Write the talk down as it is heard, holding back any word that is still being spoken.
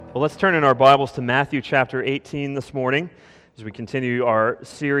Well, let's turn in our Bibles to Matthew chapter 18 this morning as we continue our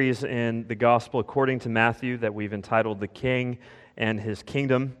series in the Gospel according to Matthew that we've entitled The King and His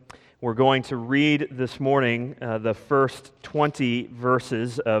Kingdom. We're going to read this morning the first 20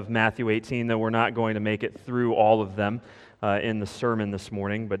 verses of Matthew 18, though we're not going to make it through all of them in the sermon this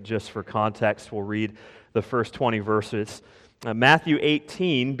morning, but just for context, we'll read the first 20 verses. Matthew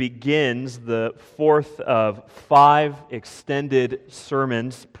 18 begins the fourth of 5 extended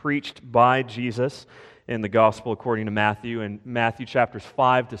sermons preached by Jesus in the Gospel according to Matthew. In Matthew chapters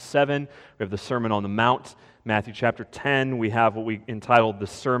 5 to 7, we have the Sermon on the Mount. Matthew chapter 10, we have what we entitled the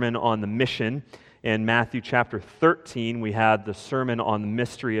Sermon on the Mission. In Matthew chapter 13, we had the Sermon on the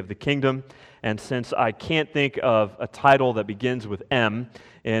Mystery of the Kingdom. And since I can't think of a title that begins with M,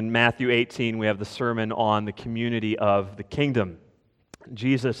 in Matthew 18, we have the Sermon on the Community of the Kingdom.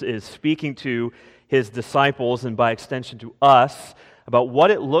 Jesus is speaking to His disciples, and by extension to us, about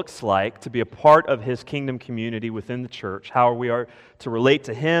what it looks like to be a part of His kingdom community within the church, how we are to relate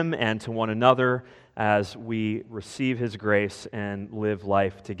to Him and to one another as we receive His grace and live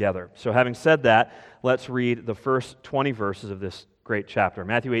life together. So having said that, let's read the first 20 verses of this great chapter,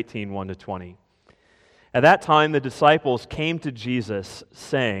 Matthew 18, 1 to 20. At that time, the disciples came to Jesus,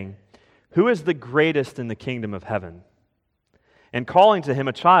 saying, "Who is the greatest in the kingdom of heaven?" And calling to Him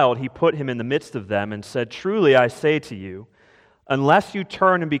a child, He put him in the midst of them and said, "Truly I say to you, unless you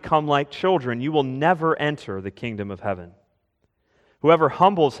turn and become like children, you will never enter the kingdom of heaven. Whoever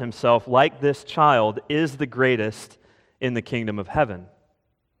humbles himself like this child is the greatest in the kingdom of heaven.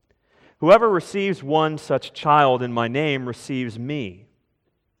 Whoever receives one such child in my name receives me.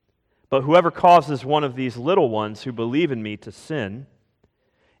 But whoever causes one of these little ones who believe in me to sin,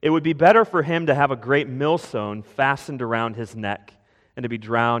 it would be better for him to have a great millstone fastened around his neck and to be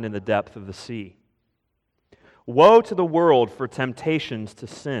drowned in the depth of the sea. Woe to the world for temptations to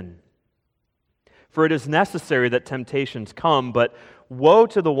sin. For it is necessary that temptations come, but woe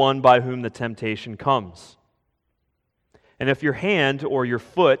to the one by whom the temptation comes. And if your hand or your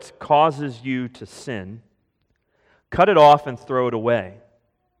foot causes you to sin, cut it off and throw it away.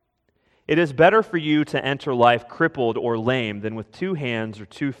 It is better for you to enter life crippled or lame than with 2 hands or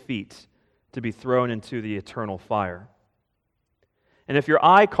 2 feet to be thrown into the eternal fire. And if your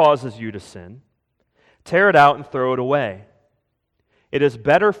eye causes you to sin, tear it out and throw it away. It is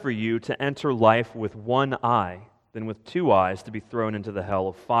better for you to enter life with 1 eye than with 2 eyes to be thrown into the hell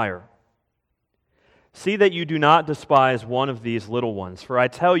of fire. See that you do not despise one of these little ones, for I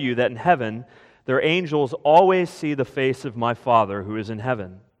tell you that in heaven their angels always see the face of my Father who is in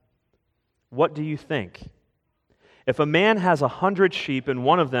heaven. What do you think? If a man has 100 sheep and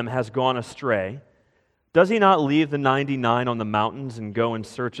one of them has gone astray, does he not leave the 99 on the mountains and go in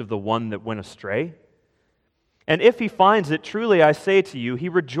search of the one that went astray? And if he finds it, truly I say to you, he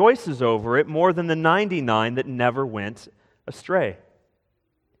rejoices over it more than the 99 that never went astray.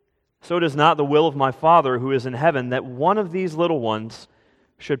 So it is not the will of my Father who is in heaven that one of these little ones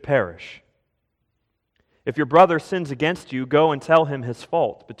should perish. If your brother sins against you, go and tell him his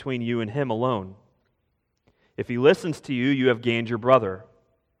fault between you and him alone. If he listens to you, you have gained your brother.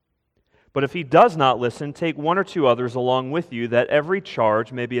 But if he does not listen, take 1 or 2 others along with you, that every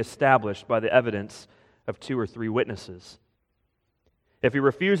charge may be established by the evidence of 2 or 3 witnesses. If he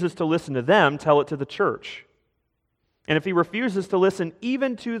refuses to listen to them, tell it to the church. And if he refuses to listen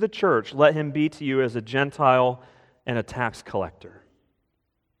even to the church, let him be to you as a Gentile and a tax collector.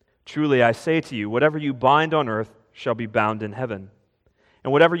 Truly I say to you, whatever you bind on earth shall be bound in heaven,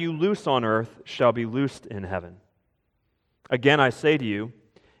 and whatever you loose on earth shall be loosed in heaven. Again I say to you,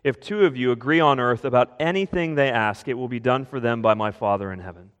 if 2 of you agree on earth about anything they ask, it will be done for them by my Father in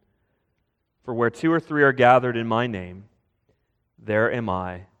heaven. For where 2 or 3 are gathered in my name, there am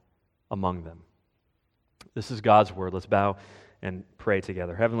I among them." This is God's word. Let's bow and pray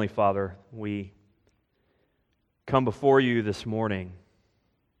together. Heavenly Father, we come before you this morning,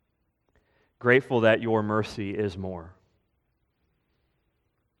 grateful that your mercy is more.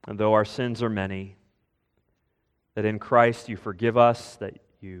 And though our sins are many, that in Christ you forgive us, that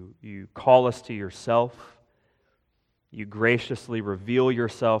you call us to yourself, you graciously reveal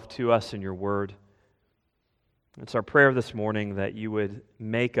yourself to us in your word. It's our prayer this morning that you would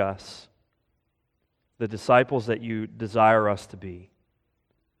make us the disciples that you desire us to be.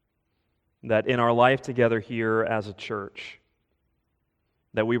 That in our life together here as a church,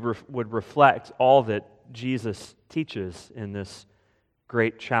 that we would reflect all that Jesus teaches in this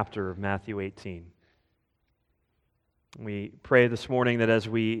great chapter of Matthew 18. We pray this morning that as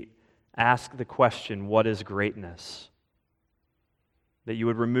we ask the question, what is greatness? That you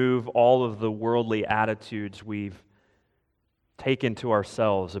would remove all of the worldly attitudes we've take into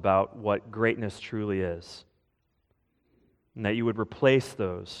ourselves about what greatness truly is, and that you would replace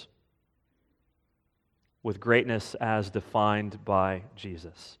those with greatness as defined by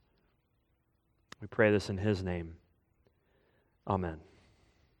Jesus. We pray this in His name. Amen.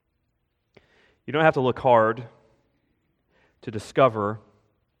 You don't have to look hard to discover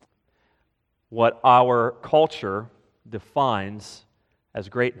what our culture defines as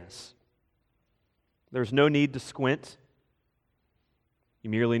greatness. There's no need to squint. You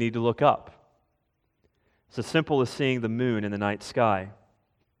merely need to look up. It's as simple as seeing the moon in the night sky.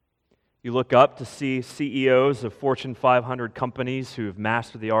 You look up to see CEOs of Fortune 500 companies who have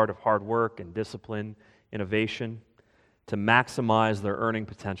mastered the art of hard work and discipline, innovation, to maximize their earning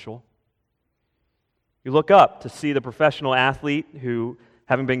potential. You look up to see the professional athlete who,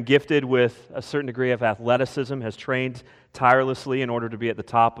 having been gifted with a certain degree of athleticism, has trained tirelessly in order to be at the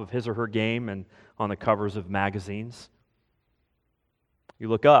top of his or her game and on the covers of magazines. You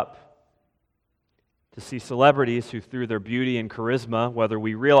look up to see celebrities who, through their beauty and charisma, whether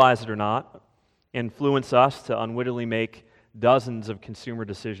we realize it or not, influence us to unwittingly make dozens of consumer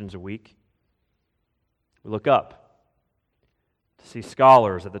decisions a week. We look up to see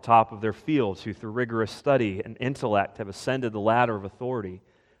scholars at the top of their fields who, through rigorous study and intellect, have ascended the ladder of authority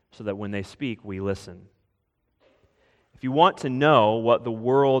so that when they speak, we listen. If you want to know what the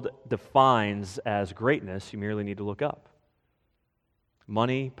world defines as greatness, you merely need to look up.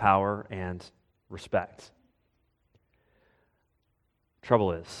 Money, power, and respect.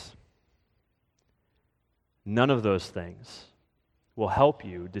 Trouble is, none of those things will help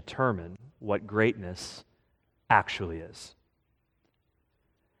you determine what greatness actually is.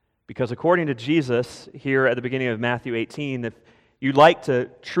 Because according to Jesus, here at the beginning of Matthew 18, if you'd like to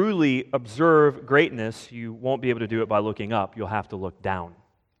truly observe greatness, you won't be able to do it by looking up. You'll have to look down.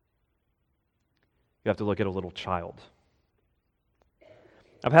 You have to look at a little child.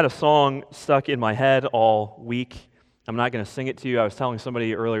 I've had a song stuck in my head all week. I'm not going to sing it to you. I was telling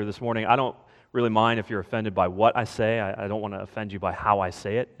somebody earlier this morning, I don't really mind if you're offended by what I say. I don't want to offend you by how I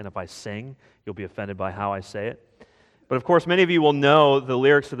say it. And if I sing, you'll be offended by how I say it. But of course, many of you will know the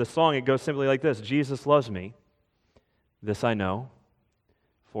lyrics to the song. It goes simply like this: Jesus loves me, this I know,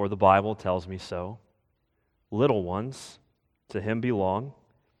 for the Bible tells me so. Little ones to Him belong.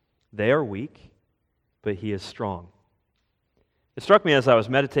 They are weak, but He is strong. It struck me as I was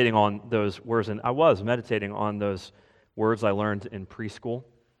meditating on those words, and I was meditating on those words I learned in preschool,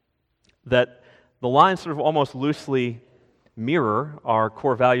 that the lines sort of almost loosely mirror our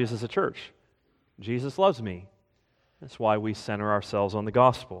core values as a church. Jesus loves me. That's why we center ourselves on the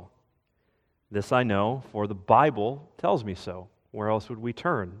gospel. This I know, for the Bible tells me so. Where else would we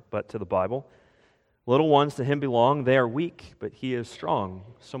turn but to the Bible? Little ones to Him belong. They are weak, but He is strong.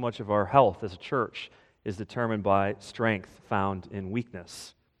 So much of our health as a church is determined by strength found in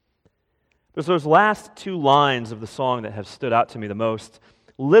weakness. But those last two lines of the song that have stood out to me the most.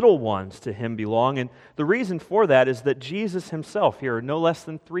 Little ones to Him belong. And the reason for that is that Jesus Himself here, no less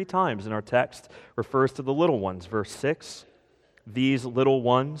than 3 times in our text, refers to the little ones. Verse 6, these little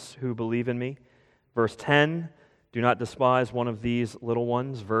ones who believe in me. Verse 10, do not despise one of these little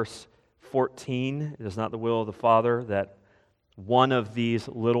ones. Verse 14, it is not the will of the Father that one of these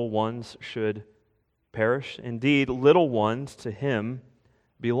little ones should perish. Indeed, little ones to Him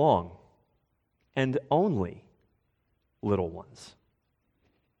belong, and only little ones.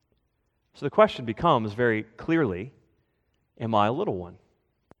 So the question becomes very clearly, am I a little one?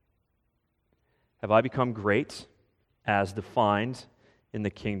 Have I become great as defined in the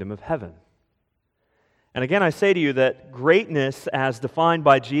kingdom of heaven? And again, I say to you that greatness as defined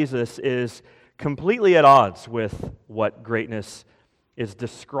by Jesus is completely at odds with what greatness is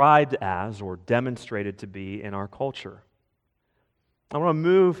described as or demonstrated to be in our culture. I want to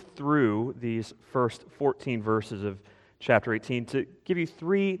move through these first 14 verses of chapter 18 to give you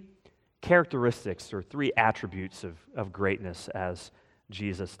 3 characteristics or 3 attributes of greatness as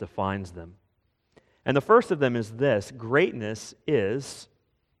Jesus defines them. And the first of them is this: greatness is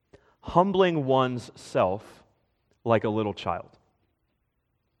humbling one's self like a little child.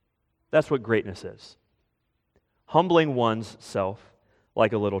 That's what greatness is. Humbling one's self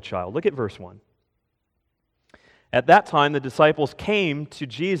like a little child. Look at verse 1. At that time, the disciples came to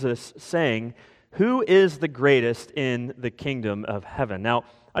Jesus saying, "Who is the greatest in the kingdom of heaven?" Now,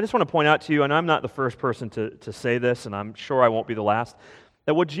 I just want to point out to you, and I'm not the first person to say this, and I'm sure I won't be the last,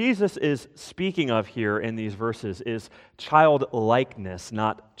 that what Jesus is speaking of here in these verses is childlikeness,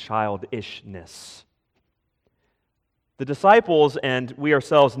 not childishness. The disciples and we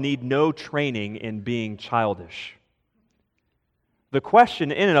ourselves need no training in being childish. The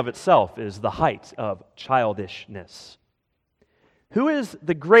question in and of itself is the height of childishness. Who is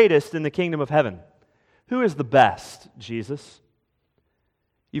the greatest in the kingdom of heaven? Who is the best, Jesus?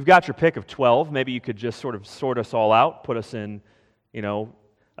 You've got your pick of 12. Maybe you could just sort of sort us all out, put us in,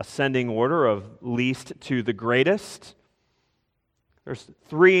 ascending order of least to the greatest. There's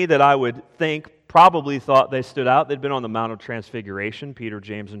 3 that I would think probably thought they stood out. They'd been on the Mount of Transfiguration, Peter,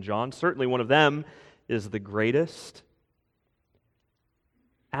 James, and John. Certainly one of them is the greatest.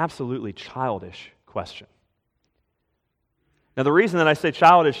 Absolutely childish question. Now, the reason that I say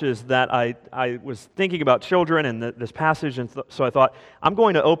childish is that I was thinking about children and this passage, and so I thought, I'm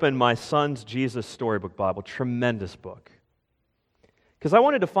going to open my son's Jesus Storybook Bible, tremendous book, because I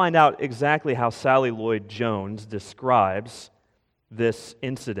wanted to find out exactly how Sally Lloyd Jones describes this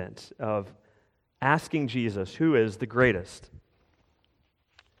incident of asking Jesus, who is the greatest?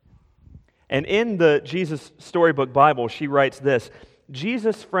 And in the Jesus Storybook Bible, she writes this: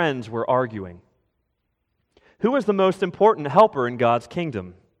 Jesus' friends were arguing. Who is the most important helper in God's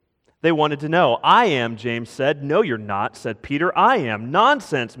kingdom? They wanted to know. I am, James said. No, you're not, said Peter. I am.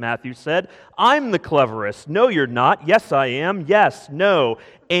 Nonsense, Matthew said. I'm the cleverest. No, you're not. Yes, I am. Yes, no,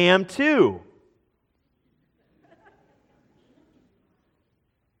 am too.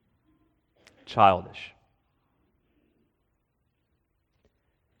 Childish.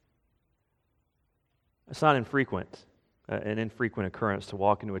 It's not infrequent. An infrequent occurrence to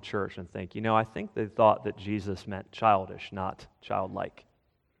walk into a church and think, I think they thought that Jesus meant childish, not childlike.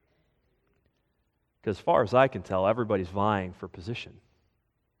 Because as far as I can tell, everybody's vying for position.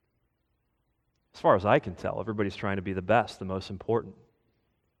 As far as I can tell, everybody's trying to be the best, the most important.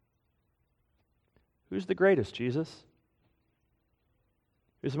 Who's the greatest, Jesus?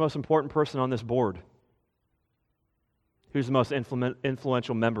 Who's the most important person on this board? Who's the most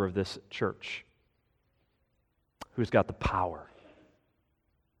influential member of this church? Who's got the power?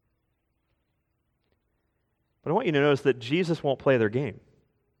 But I want you to notice that Jesus won't play their game,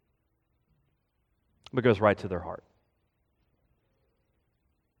 but goes right to their heart.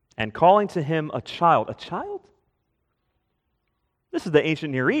 And calling to him a child. A child? This is the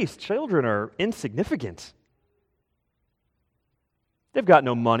ancient Near East. Children are insignificant. They've got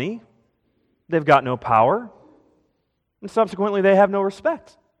no money. They've got no power. And subsequently, they have no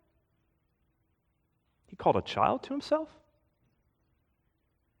respect. He called a child to himself?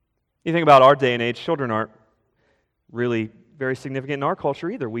 You think about our day and age, children aren't really very significant in our culture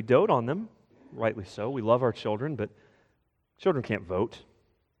either. We dote on them, rightly so. We love our children, but children can't vote.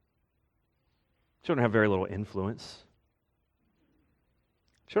 Children have very little influence.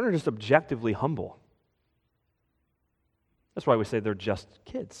 Children are just objectively humble. That's why we say they're just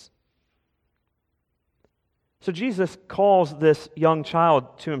kids. So Jesus calls this young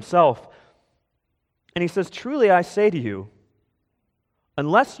child to himself, and he says, truly I say to you,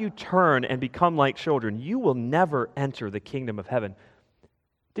 unless you turn and become like children, you will never enter the kingdom of heaven.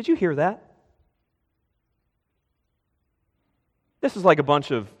 Did you hear that? This is like a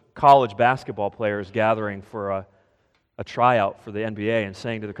bunch of college basketball players gathering for a tryout for the NBA and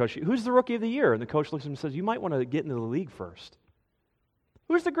saying to the coach, who's the rookie of the year? And the coach looks at him and says, you might want to get into the league first.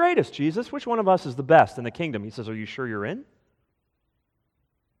 Who's the greatest, Jesus? Which one of us is the best in the kingdom? He says, are you sure you're in?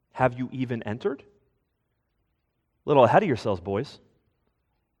 Have you even entered? A little ahead of yourselves, boys.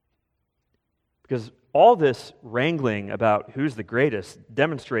 Because all this wrangling about who's the greatest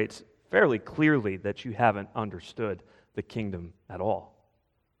demonstrates fairly clearly that you haven't understood the kingdom at all.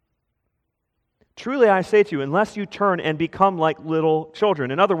 Truly I say to you, unless you turn and become like little children.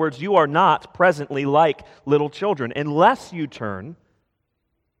 In other words, you are not presently like little children. Unless you turn,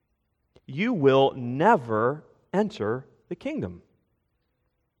 you will never enter the kingdom.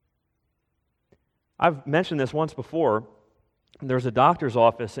 I've mentioned this once before. There's a doctor's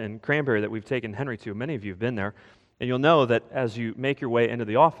office in Cranberry that we've taken Henry to. Many of you have been there. And you'll know that as you make your way into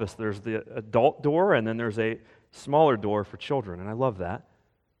the office, there's the adult door and then there's a smaller door for children. And I love that.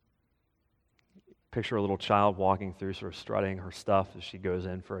 Picture a little child walking through, sort of strutting her stuff as she goes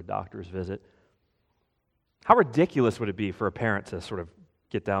in for a doctor's visit. How ridiculous would it be for a parent to sort of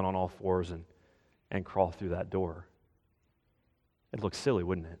get down on all fours and crawl through that door? It'd look silly,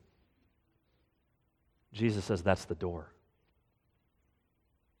 wouldn't it? Jesus says that's the door.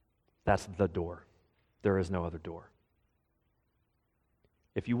 That's the door. There is no other door.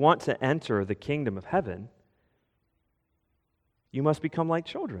 If you want to enter the kingdom of heaven, you must become like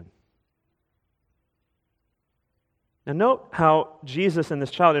children. Now note how Jesus and this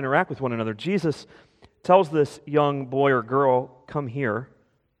child interact with one another. Jesus tells this young boy or girl, come here.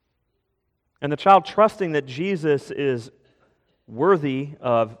 And the child, trusting that Jesus is worthy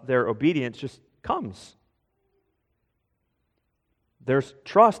of their obedience, just comes. There's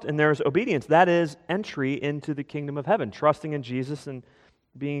trust and there's obedience. That is entry into the kingdom of heaven, trusting in Jesus and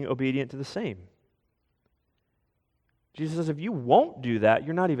being obedient to the same. Jesus says, if you won't do that,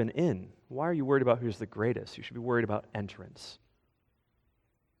 you're not even in. Why are you worried about who's the greatest? You should be worried about entrance.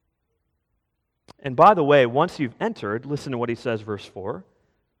 And by the way, once you've entered, listen to what he says, verse 4.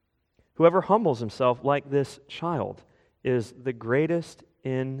 Whoever humbles himself like this child is the greatest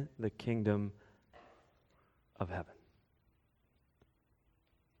in the kingdom of heaven.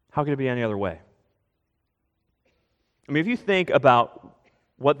 How could it be any other way? I mean, if you think about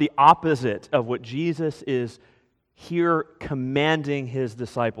what the opposite of what Jesus is here commanding his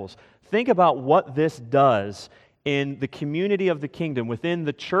disciples, think about what this does in the community of the kingdom, within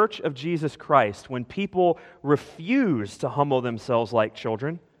the church of Jesus Christ, when people refuse to humble themselves like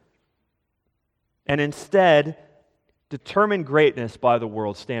children and instead determine greatness by the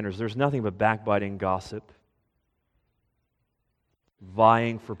world's standards. There's nothing but backbiting, gossip,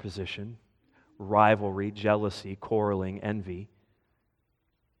 vying for position, rivalry, jealousy, quarreling, envy,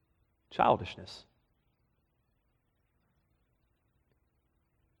 childishness.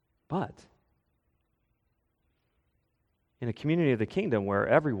 But in a community of the kingdom where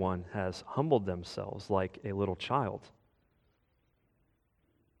everyone has humbled themselves like a little child,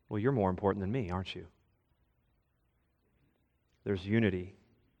 well, you're more important than me, aren't you? There's unity,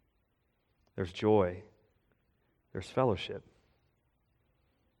 there's joy, there's fellowship.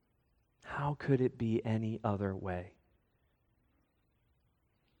 How could it be any other way?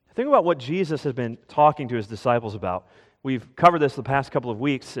 Think about what Jesus has been talking to his disciples about. We've covered this the past couple of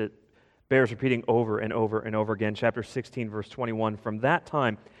weeks. It bears repeating over and over and over again. Chapter 16, verse 21. From that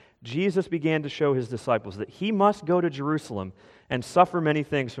time, Jesus began to show his disciples that he must go to Jerusalem and suffer many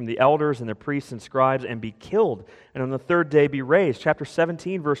things from the elders and the priests and scribes and be killed, and on the third day be raised. Chapter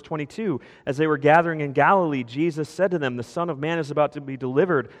 17, verse 22. As they were gathering in Galilee, Jesus said to them, the Son of Man is about to be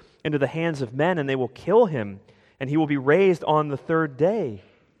delivered into the hands of men, and they will kill him, and he will be raised on the third day.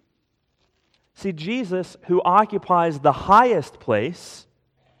 See, Jesus, who occupies the highest place,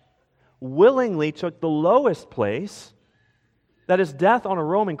 willingly took the lowest place, that is death on a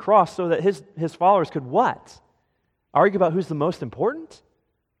Roman cross, so that his followers could what? Argue about who's the most important?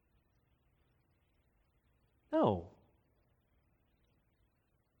 No.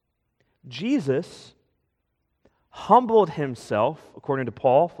 Jesus humbled himself, according to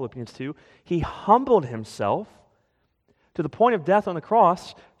Paul, Philippians 2, he humbled himself to the point of death on the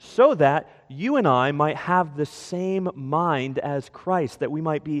cross so that you and I might have the same mind as Christ, that we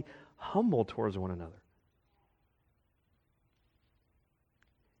might be humble towards one another.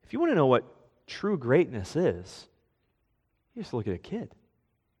 If you want to know what true greatness is, you just look at a kid.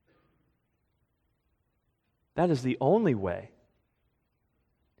 That is the only way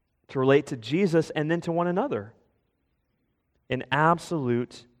to relate to Jesus and then to one another in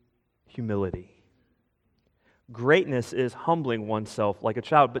absolute humility. Greatness is humbling oneself like a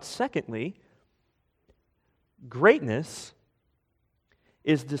child. But secondly, greatness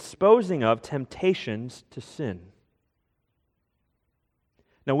is disposing of temptations to sin.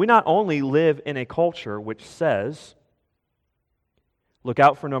 Now, we not only live in a culture which says, look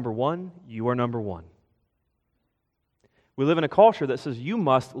out for number one, you are number one. We live in a culture that says you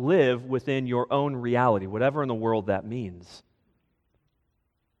must live within your own reality, whatever in the world that means.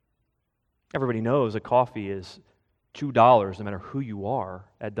 Everybody knows a coffee is $2 no matter who you are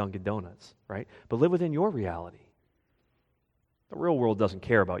at Dunkin' Donuts, right? But live within your reality. The real world doesn't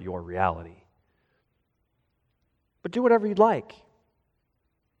care about your reality. But do whatever you'd like.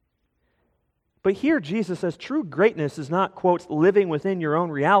 But here Jesus says true greatness is not, quote, living within your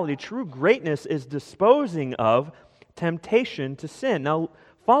own reality. True greatness is disposing of temptation to sin. Now,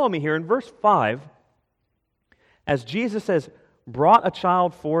 follow me here in verse 5. As Jesus has brought a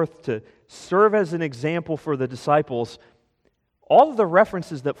child forth to serve as an example for the disciples, all of the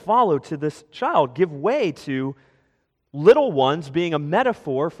references that follow to this child give way to little ones being a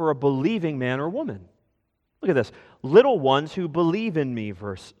metaphor for a believing man or woman. Look at this. Little ones who believe in me,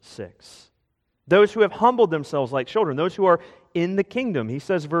 verse 6. Those who have humbled themselves like children, those who are in the kingdom. He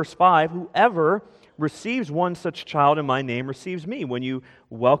says, verse 5, whoever receives one such child in my name receives me. When you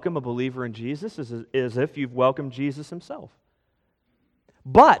welcome a believer in Jesus, it's as if you've welcomed Jesus himself.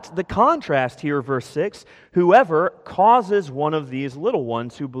 But the contrast here, verse 6, whoever causes one of these little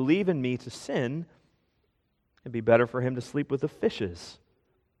ones who believe in me to sin, it'd be better for him to sleep with the fishes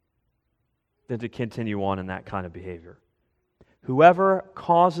than to continue on in that kind of behavior. Whoever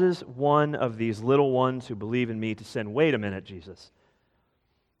causes one of these little ones who believe in me to sin. Wait a minute, Jesus.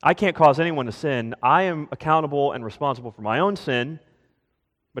 I can't cause anyone to sin. I am accountable and responsible for my own sin,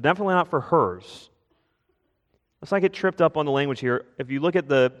 but definitely not for hers. Let's not get tripped up on the language here. If you look at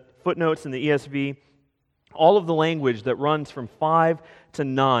the footnotes in the ESV, all of the language that runs from 5 to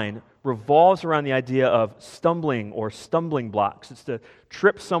 9 revolves around the idea of stumbling or stumbling blocks. It's to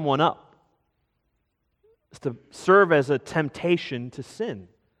trip someone up. It's to serve as a temptation to sin.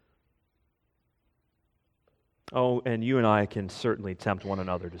 Oh, and you and I can certainly tempt one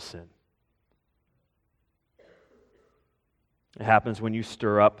another to sin. It happens when you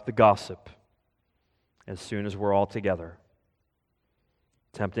stir up the gossip as soon as we're all together,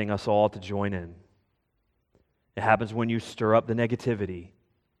 tempting us all to join in. It happens when you stir up the negativity.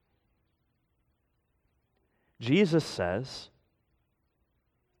 Jesus says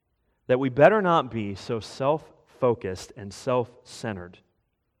that we better not be so self-focused and self-centered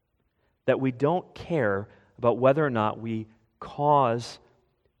that we don't care about whether or not we cause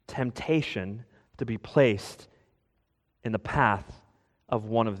temptation to be placed in the path of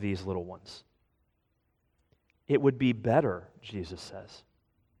one of these little ones. It would be better, Jesus says,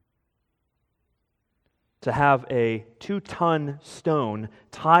 to have a 2-ton stone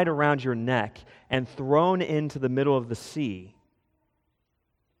tied around your neck and thrown into the middle of the sea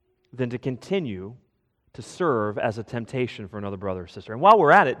than to continue to serve as a temptation for another brother or sister. And while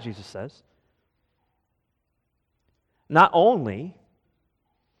we're at it, Jesus says, not only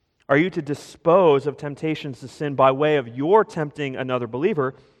are you to dispose of temptations to sin by way of your tempting another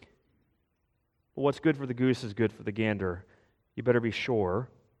believer, but what's good for the goose is good for the gander. You better be sure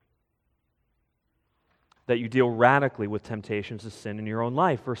that you deal radically with temptations to sin in your own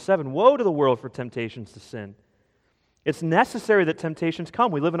life. Verse 7, woe to the world for temptations to sin. It's necessary that temptations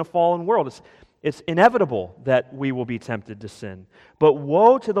come. We live in a fallen world. It's inevitable that we will be tempted to sin. But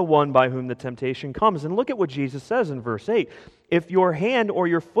woe to the one by whom the temptation comes. And look at what Jesus says in verse 8. If your hand or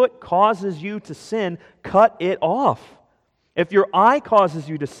your foot causes you to sin, cut it off. If your eye causes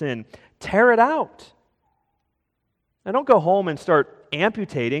you to sin, tear it out. Now don't go home and start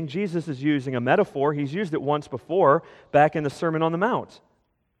amputating. Jesus is using a metaphor. He's used it once before, back in the Sermon on the Mount.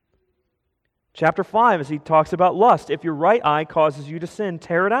 Chapter 5, as he talks about lust. If your right eye causes you to sin,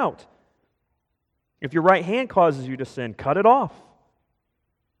 tear it out. If your right hand causes you to sin, cut it off.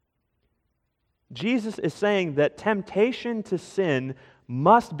 Jesus is saying that temptation to sin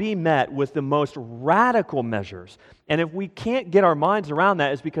must be met with the most radical measures. And if we can't get our minds around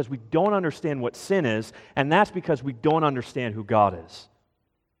that, it's because we don't understand what sin is, and that's because we don't understand who God is.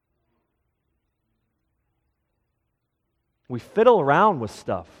 We fiddle around with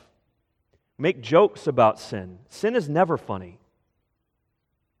stuff, make jokes about sin. Sin is never funny.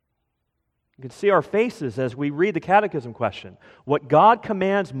 You can see our faces as we read the catechism question. What God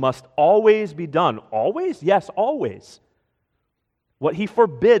commands must always be done. Always? Yes, always. What He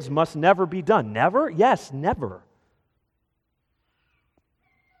forbids must never be done. Never? Yes, never.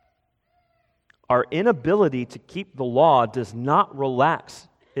 Our inability to keep the law does not relax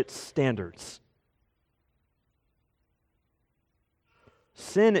its standards.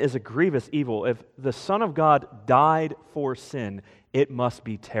 Sin is a grievous evil. If the Son of God died for sin, it must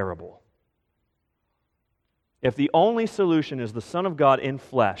be terrible. If the only solution is the Son of God in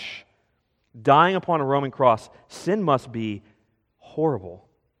flesh, dying upon a Roman cross, sin must be horrible.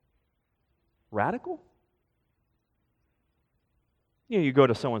 Radical? You go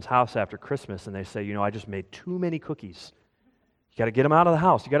to someone's house after Christmas and they say, I just made too many cookies. You got to get them out of the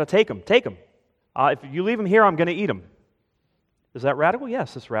house. You got to take them. Take them. If you leave them here, I'm going to eat them. Is that radical?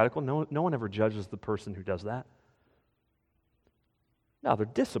 Yes, it's radical. No one ever judges the person who does that. No, they're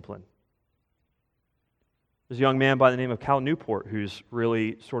disciplined. There's a young man by the name of Cal Newport who's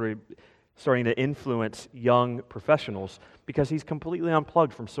really sort of starting to influence young professionals because he's completely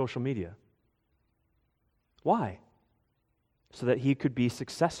unplugged from social media. Why? So that he could be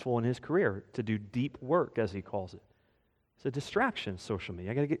successful in his career, to do deep work, as he calls it. It's a distraction, social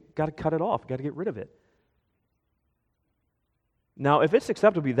media. I got to cut it off. Got to get rid of it. Now, if it's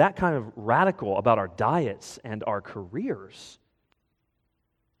acceptable to be that kind of radical about our diets and our careers,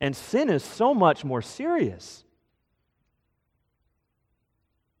 and sin is so much more serious.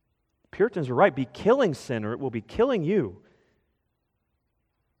 Puritans are right. Be killing sin, or it will be killing you.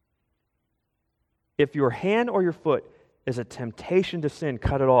 If your hand or your foot is a temptation to sin,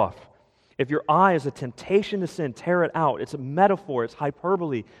 cut it off. If your eye is a temptation to sin, tear it out. It's a metaphor, it's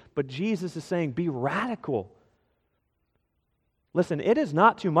hyperbole. But Jesus is saying, be radical. Listen, it is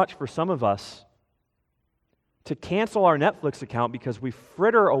not too much for some of us to cancel our Netflix account because we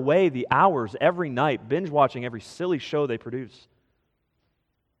fritter away the hours every night binge watching every silly show they produce.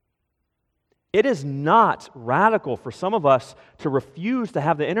 It is not radical for some of us to refuse to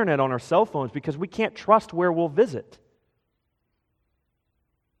have the internet on our cell phones because we can't trust where we'll visit.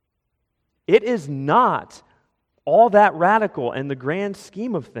 It is not all that radical in the grand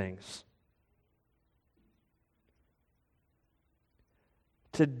scheme of things?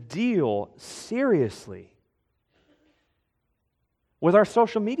 To deal seriously with our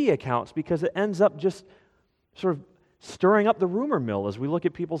social media accounts because it ends up just sort of stirring up the rumor mill as we look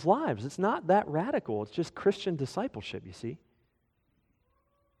at people's lives. It's not that radical. It's just Christian discipleship, you see.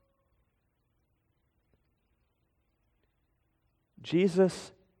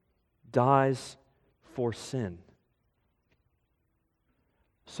 Jesus dies for sin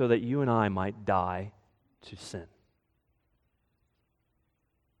so that you and I might die to sin.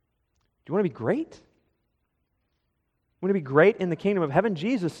 Do you want to be great? Want to be great in the kingdom of heaven?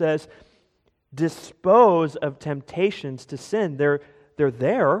 Jesus says, dispose of temptations to sin. They're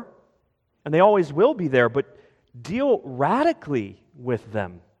there, and they always will be there, but deal radically with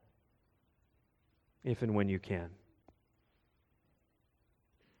them if and when you can.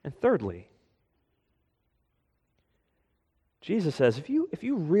 And thirdly, Jesus says, if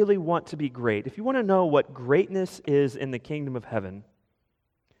you really want to be great, if you want to know what greatness is in the kingdom of heaven,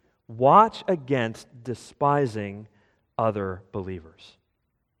 watch against despising other believers.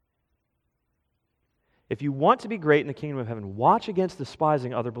 If you want to be great in the kingdom of heaven, watch against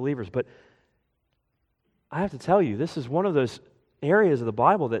despising other believers. But I have to tell you, this is one of those areas of the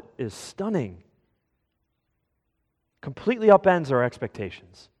Bible that is stunning. Completely upends our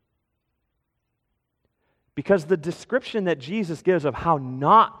expectations. Because the description that Jesus gives of how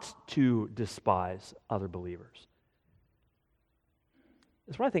not to despise other believers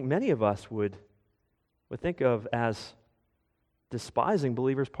is what I think many of us would think of as despising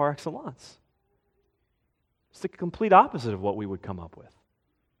believers par excellence. It's the complete opposite of what we would come up with.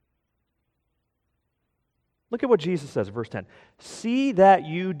 Look at what Jesus says, verse 10. See that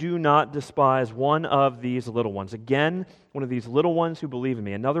you do not despise one of these little ones. Again, one of these little ones who believe in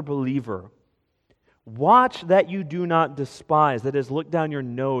me, another believer. Watch that you do not despise, that is, look down your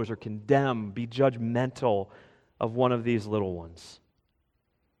nose or condemn, be judgmental of one of these little ones.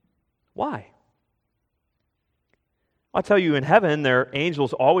 Why? I'll tell you, in heaven, their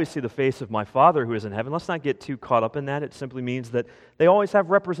angels always see the face of my Father who is in heaven. Let's not get too caught up in that. It simply means that they always have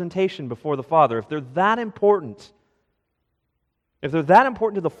representation before the Father. If they're that important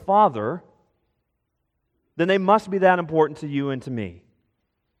to the Father, then they must be that important to you and to me.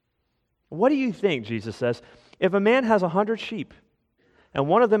 What do you think, Jesus says, if a man has 100 sheep and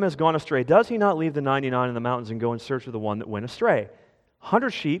one of them has gone astray, does he not leave the 99 in the mountains and go in search of the one that went astray?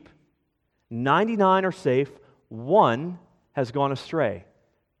 100 sheep, 99 are safe, one has gone astray.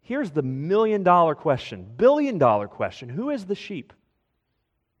 Here's the million-dollar question, billion-dollar question. Who is the sheep?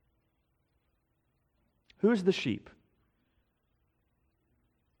 Who's the sheep?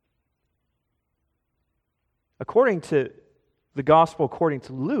 According to the gospel, according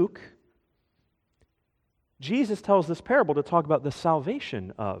to Luke, Jesus tells this parable to talk about the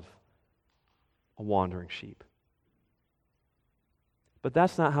salvation of a wandering sheep. But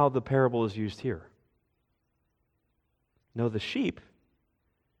that's not how the parable is used here. No, the sheep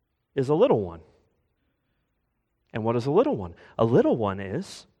is a little one. And what is a little one? A little one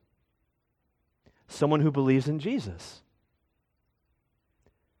is someone who believes in Jesus.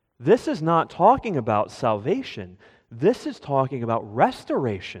 This is not talking about salvation. This is talking about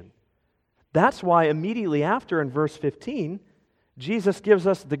restoration. That's why immediately after, in verse 15, Jesus gives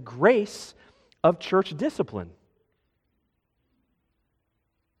us the grace of church discipline.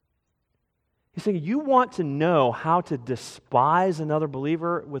 He's saying, you want to know how to despise another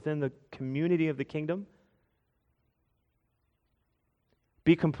believer within the community of the kingdom?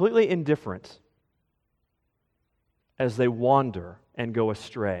 Be completely indifferent as they wander and go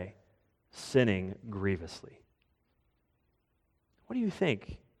astray, sinning grievously. What do you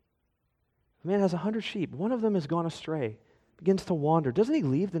think? A man has 100 sheep. One of them has gone astray, begins to wander. Doesn't he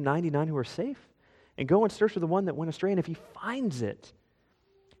leave the 99 who are safe and go and search for the one that went astray? And if he finds it,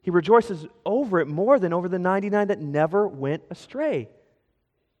 he rejoices over it more than over the 99 that never went astray.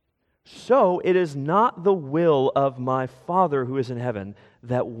 So it is not the will of my Father who is in heaven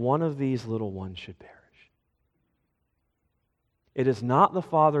that one of these little ones should perish. It is not the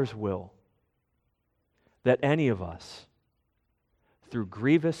Father's will that any of us, through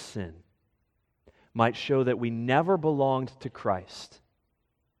grievous sin, might show that we never belonged to Christ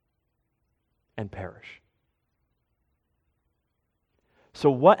and perish. So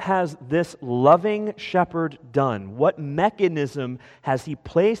what has this loving shepherd done? What mechanism has he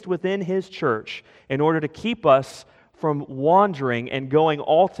placed within his church in order to keep us from wandering and going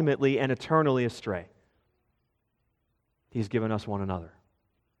ultimately and eternally astray? He's given us one another.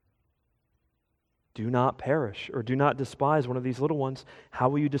 Do not perish or do not despise one of these little ones. How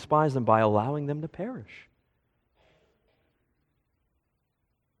will you despise them? By allowing them to perish.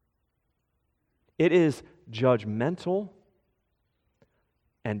 It is judgmental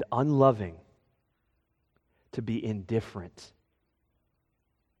and unloving to be indifferent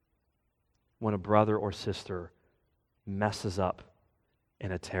when a brother or sister messes up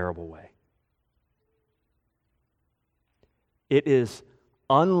in a terrible way. It is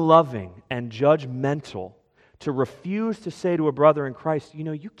unloving and judgmental to refuse to say to a brother in Christ,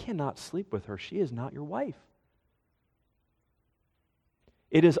 you cannot sleep with her. She is not your wife.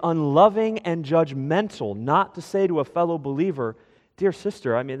 It is unloving and judgmental not to say to a fellow believer, dear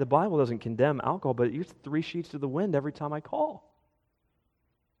sister, the Bible doesn't condemn alcohol, but you're 3 sheets to the wind every time I call.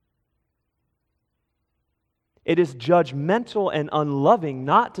 It is judgmental and unloving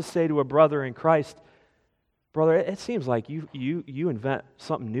not to say to a brother in Christ, brother, it seems like you invent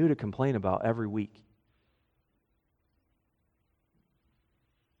something new to complain about every week.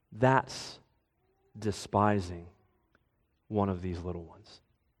 That's despising one of these little ones.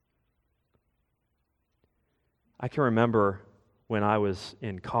 I can remember when I was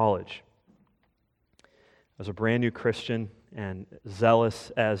in college. I was a brand new Christian and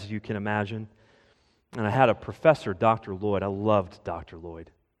zealous as you can imagine. And I had a professor, Dr. Lloyd. I loved Dr. Lloyd.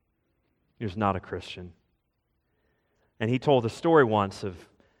 He was not a Christian. And he told a story once of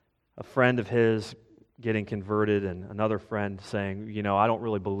a friend of his getting converted and another friend saying, I don't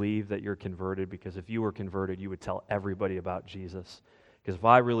really believe that you're converted, because if you were converted, you would tell everybody about Jesus. Because if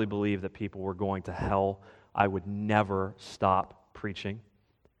I really believed that people were going to hell, I would never stop preaching.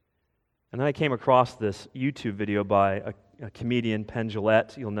 And then I came across this YouTube video by a comedian, Penn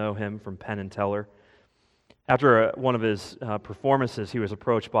Jillette. You'll know him from Penn and Teller. After one of his performances, he was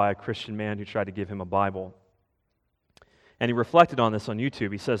approached by a Christian man who tried to give him a Bible. And he reflected on this on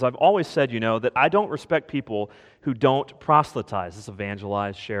YouTube. He says, I've always said, that I don't respect people who don't proselytize. This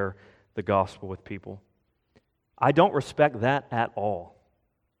evangelize, share the gospel with people. I don't respect that at all.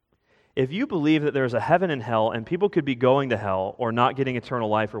 If you believe that there's a heaven and hell and people could be going to hell or not getting eternal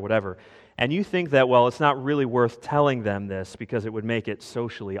life or whatever, and you think that, it's not really worth telling them this because it would make it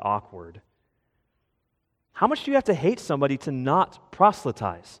socially awkward, how much do you have to hate somebody to not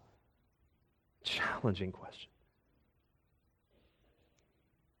proselytize? Challenging question.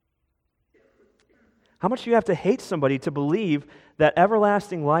 How much do you have to hate somebody to believe that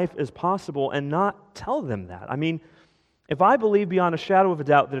everlasting life is possible and not tell them that? If I believe beyond a shadow of a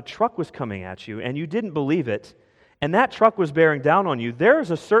doubt that a truck was coming at you and you didn't believe it, and that truck was bearing down on you, there is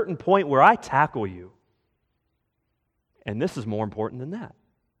a certain point where I tackle you. And this is more important than that.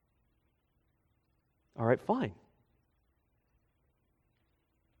 All right, fine.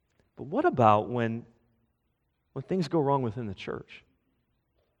 But what about when things go wrong within the church?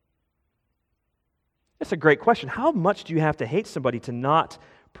 That's a great question. How much do you have to hate somebody to not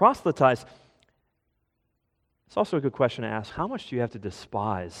proselytize? It's also a good question to ask. How much do you have to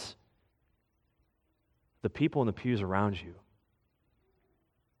despise the people in the pews around you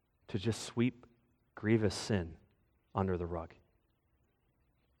to just sweep grievous sin under the rug?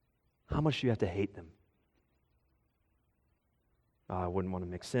 How much do you have to hate them? I wouldn't want to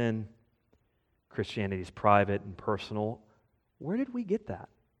mix in. Christianity's private and personal. Where did we get that?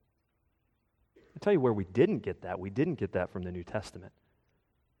 I'll tell you where we didn't get that. We didn't get that from the New Testament.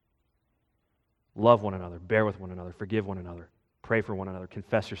 Love one another, bear with one another, forgive one another, pray for one another,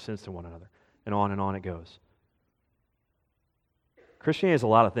 confess your sins to one another, and on it goes. Christianity is a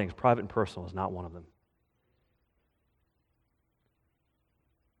lot of things. Private and personal is not one of them.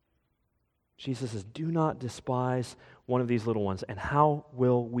 Jesus says, do not despise one of these little ones. And how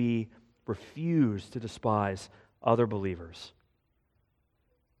will we refuse to despise other believers?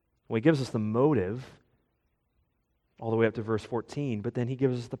 Well, he gives us the motive all the way up to verse 14, but then he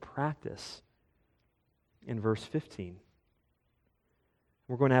gives us the practice in verse 15.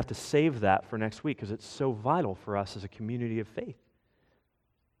 We're going to have to save that for next week because it's so vital for us as a community of faith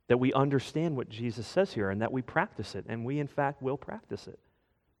that we understand what Jesus says here and that we practice it, and we in fact will practice it.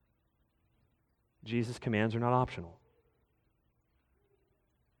 Jesus' commands are not optional.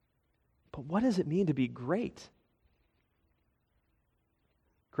 But what does it mean to be great?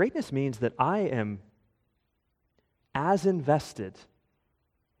 Greatness means that I am as invested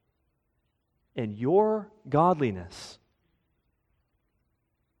in your godliness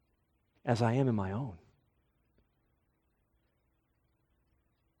as I am in my own.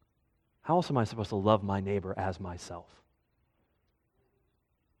 How else am I supposed to love my neighbor as myself?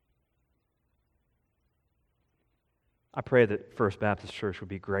 I pray that First Baptist Church would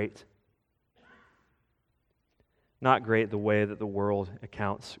be great. Not great the way that the world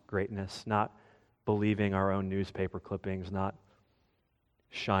accounts greatness, not believing our own newspaper clippings, not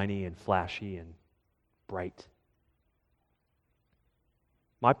shiny and flashy and bright.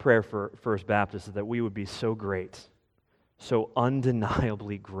 My prayer for First Baptist is that we would be so great, so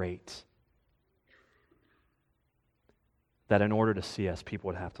undeniably great, that in order to see us, people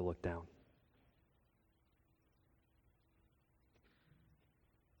would have to look down.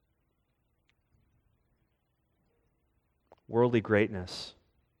 Worldly greatness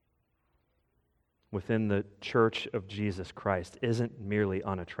within the church of Jesus Christ isn't merely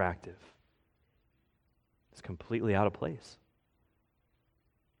unattractive. It's completely out of place.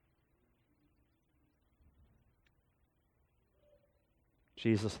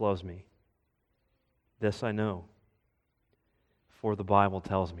 Jesus loves me. This I know, for the Bible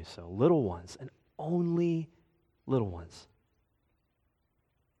tells me so. Little ones, and only little ones,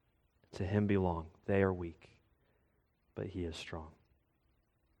 to him belong. They are weak, but he is strong.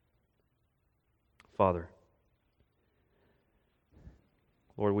 Father,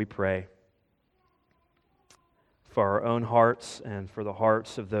 Lord, we pray for our own hearts and for the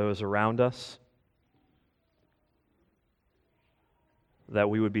hearts of those around us, that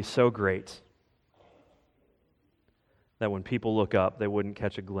we would be so great that when people look up, they wouldn't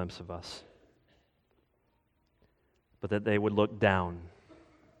catch a glimpse of us, but that they would look down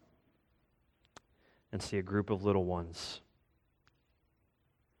and see a group of little ones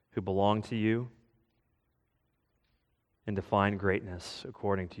who belong to you and define greatness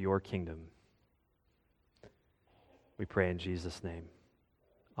according to your kingdom. We pray in Jesus' name.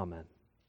 Amen.